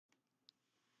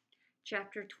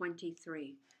Chapter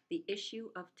 23 The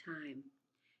Issue of Time.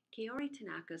 Kaori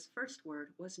Tanaka's first word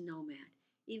was nomad,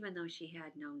 even though she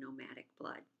had no nomadic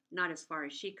blood. Not as far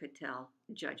as she could tell,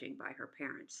 judging by her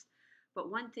parents. But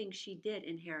one thing she did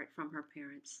inherit from her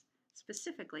parents,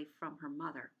 specifically from her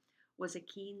mother, was a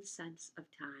keen sense of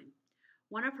time.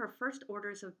 One of her first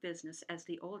orders of business as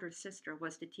the older sister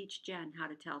was to teach Jen how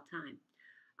to tell time.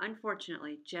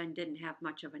 Unfortunately, Jen didn't have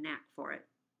much of a knack for it.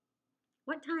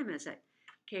 "What time is it?"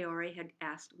 Kaori had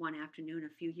asked one afternoon a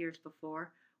few years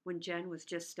before, when Jen was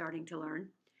just starting to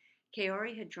learn.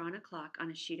 Kaori had drawn a clock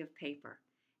on a sheet of paper.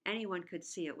 Anyone could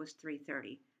see it was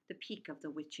 3:30, the peak of the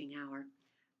witching hour.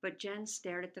 But Jen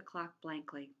stared at the clock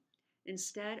blankly.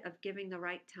 Instead of giving the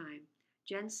right time,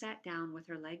 Jen sat down with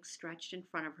her legs stretched in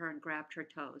front of her and grabbed her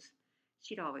toes.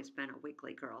 She'd always been a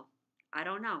wiggly girl. "I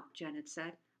don't know," Jen had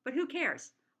said, "but who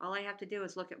cares? All I have to do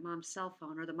is look at Mom's cell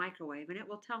phone or the microwave and it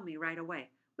will tell me right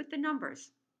away, with the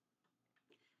numbers."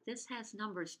 "This has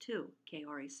numbers too,"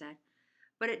 Kaori said,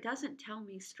 "but it doesn't tell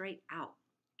me straight out."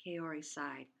 Kaori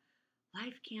sighed.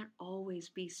 "Life can't always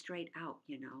be straight out,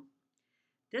 you know."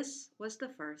 This was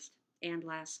the first and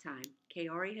last time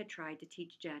Kaori had tried to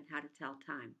teach Jen how to tell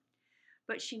time.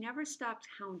 But she never stopped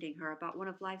hounding her about one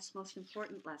of life's most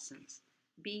important lessons: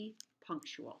 be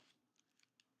punctual.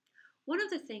 One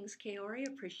of the things Kaori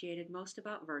appreciated most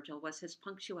about Virgil was his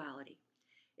punctuality.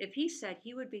 If he said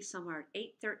he would be somewhere at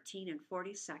 8:13 and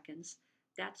 40 seconds,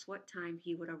 that's what time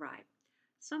he would arrive.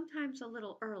 Sometimes a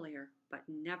little earlier, but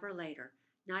never later,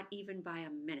 not even by a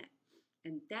minute.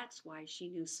 And that's why she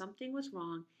knew something was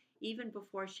wrong even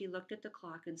before she looked at the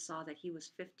clock and saw that he was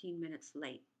 15 minutes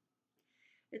late.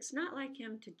 "It's not like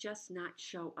him to just not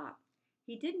show up.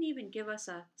 He didn't even give us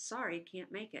a 'sorry,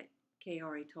 can't make it,'"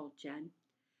 Kaori told Jen.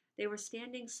 They were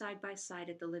standing side by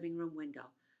side at the living room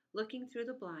window, looking through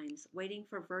the blinds, waiting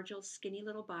for Virgil's skinny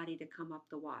little body to come up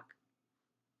the walk.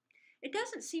 "It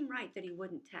doesn't seem right that he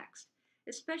wouldn't text,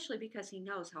 especially because he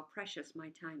knows how precious my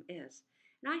time is,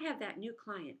 and I have that new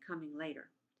client coming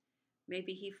later."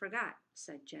 "Maybe he forgot,"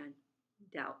 said Jen.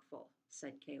 "Doubtful,"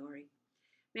 said Kaori.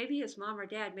 "Maybe his mom or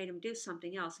dad made him do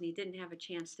something else and he didn't have a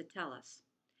chance to tell us."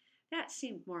 That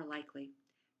seemed more likely.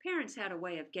 Parents had a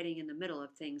way of getting in the middle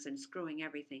of things and screwing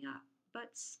everything up.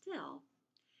 But still,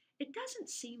 "It doesn't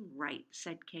seem right,"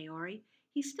 said Kaori.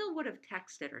 "He still would have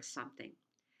texted or something."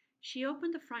 She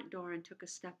opened the front door and took a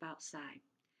step outside.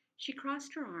 She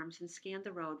crossed her arms and scanned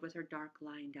the road with her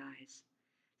dark-lined eyes.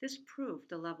 This proved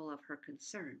the level of her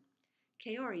concern.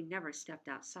 Kaori never stepped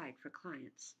outside for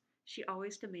clients. She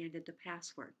always demanded the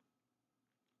password.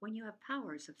 When you have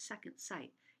powers of second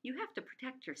sight, you have to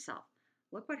protect yourself.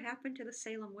 Look what happened to the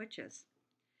Salem witches.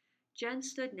 Jen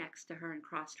stood next to her and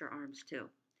crossed her arms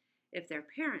too. If their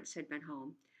parents had been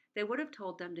home, they would have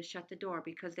told them to shut the door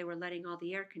because they were letting all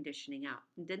the air conditioning out.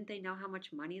 And didn't they know how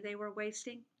much money they were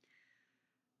wasting?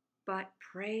 But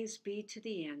praise be to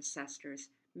the ancestors,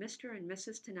 Mr. and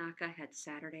Mrs. Tanaka had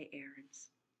Saturday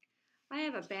errands. "I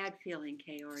have a bad feeling,"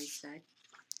 Kaori said.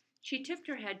 She tipped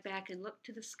her head back and looked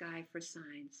to the sky for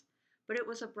signs. But it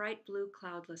was a bright blue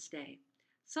cloudless day.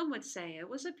 Some would say it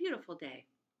was a beautiful day.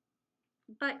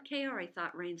 But Kaori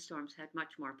thought rainstorms had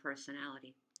much more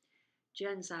personality.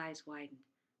 Jen's eyes widened.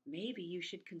 "Maybe you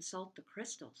should consult the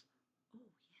crystals."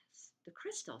 Oh, yes, the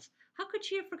crystals. How could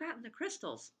she have forgotten the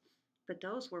crystals? But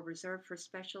those were reserved for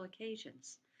special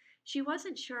occasions. She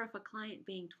wasn't sure if a client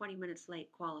being 20 minutes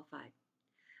late qualified.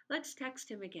 "Let's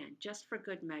text him again, just for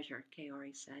good measure,"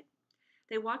 Kaori said.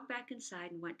 They walked back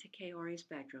inside and went to Kaori's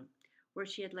bedroom, where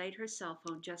she had laid her cell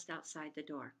phone just outside the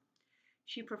door.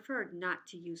 She preferred not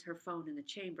to use her phone in the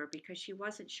chamber because she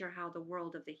wasn't sure how the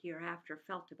world of the hereafter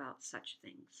felt about such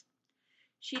things.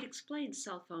 She'd explained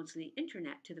cell phones and the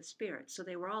internet to the spirits, so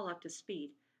they were all up to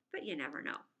speed, but you never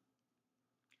know.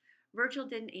 Virgil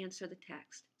didn't answer the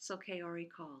text, so Kaori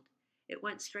called. It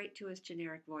went straight to his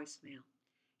generic voicemail.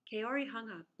 Kaori hung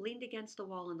up, leaned against the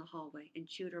wall in the hallway, and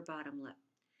chewed her bottom lip.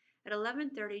 At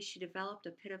 11:30, she developed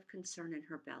a pit of concern in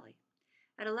her belly.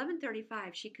 At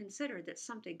 11:35, she considered that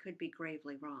something could be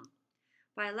gravely wrong.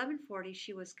 By 11:40,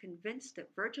 she was convinced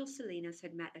that Virgil Salinas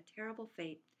had met a terrible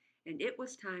fate, and it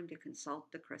was time to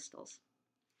consult the crystals.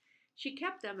 She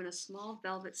kept them in a small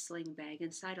velvet sling bag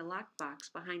inside a locked box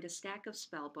behind a stack of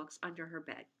spell books under her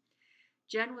bed.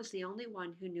 Jen was the only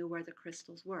one who knew where the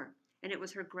crystals were, and it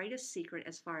was her greatest secret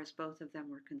as far as both of them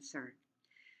were concerned.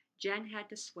 Jen had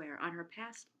to swear on her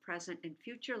past, present, and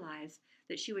future lives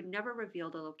that she would never reveal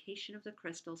the location of the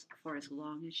crystals for as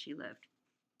long as she lived.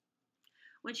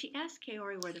 When she asked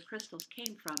Kaori where the crystals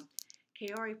came from,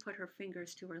 Kaori put her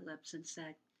fingers to her lips and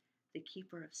said, "The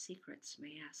keeper of secrets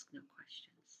may ask no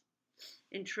questions."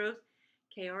 In truth,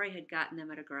 Kaori had gotten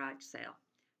them at a garage sale.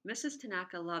 Mrs.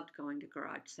 Tanaka loved going to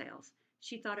garage sales.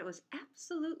 She thought it was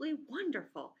absolutely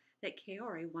wonderful that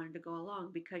Kaori wanted to go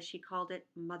along because she called it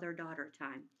mother-daughter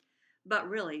time. But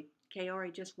really,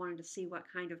 Kaori just wanted to see what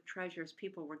kind of treasures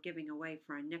people were giving away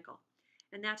for a nickel.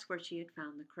 And that's where she had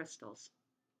found the crystals.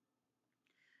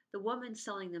 The woman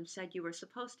selling them said you were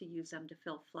supposed to use them to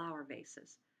fill flower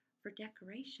vases. For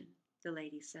decoration, the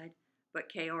lady said,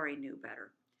 but Kaori knew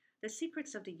better. The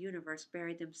secrets of the universe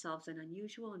buried themselves in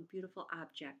unusual and beautiful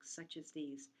objects such as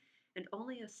these, and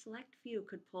only a select few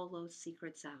could pull those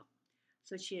secrets out.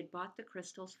 So she had bought the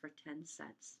crystals for 10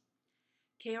 cents.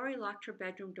 Kaori locked her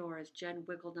bedroom door as Jen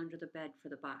wiggled under the bed for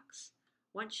the box.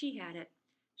 Once she had it,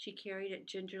 she carried it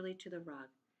gingerly to the rug.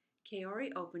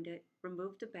 Kaori opened it,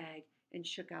 removed the bag, and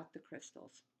shook out the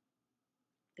crystals.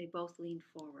 They both leaned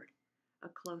forward. A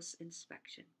close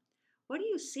inspection. "What do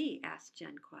you see?" asked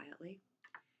Jen quietly.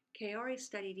 Kaori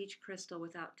studied each crystal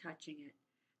without touching it.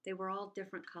 They were all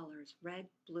different colors, red,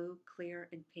 blue, clear,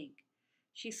 and pink.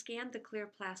 She scanned the clear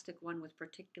plastic one with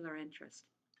particular interest.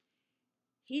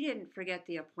 "He didn't forget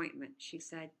the appointment," she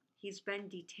said. "He's been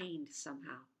detained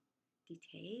somehow."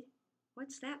 "Detained?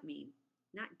 What's that mean?"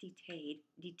 "Not detained,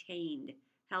 detained.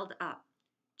 Held up."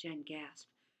 Jen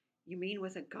gasped. "You mean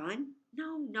with a gun?"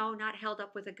 No, not held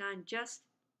up with a gun, just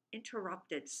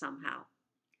interrupted somehow."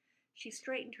 She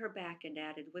straightened her back and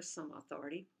added with some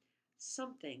authority,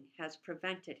 "Something has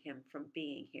prevented him from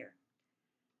being here."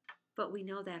 "But we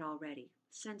know that already,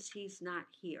 since he's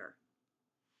not here."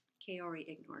 Kaori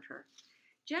ignored her.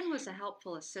 Jen was a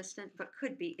helpful assistant, but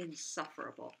could be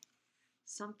insufferable.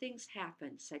 "Something's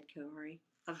happened," said Kaori.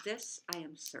 "Of this I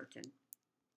am certain."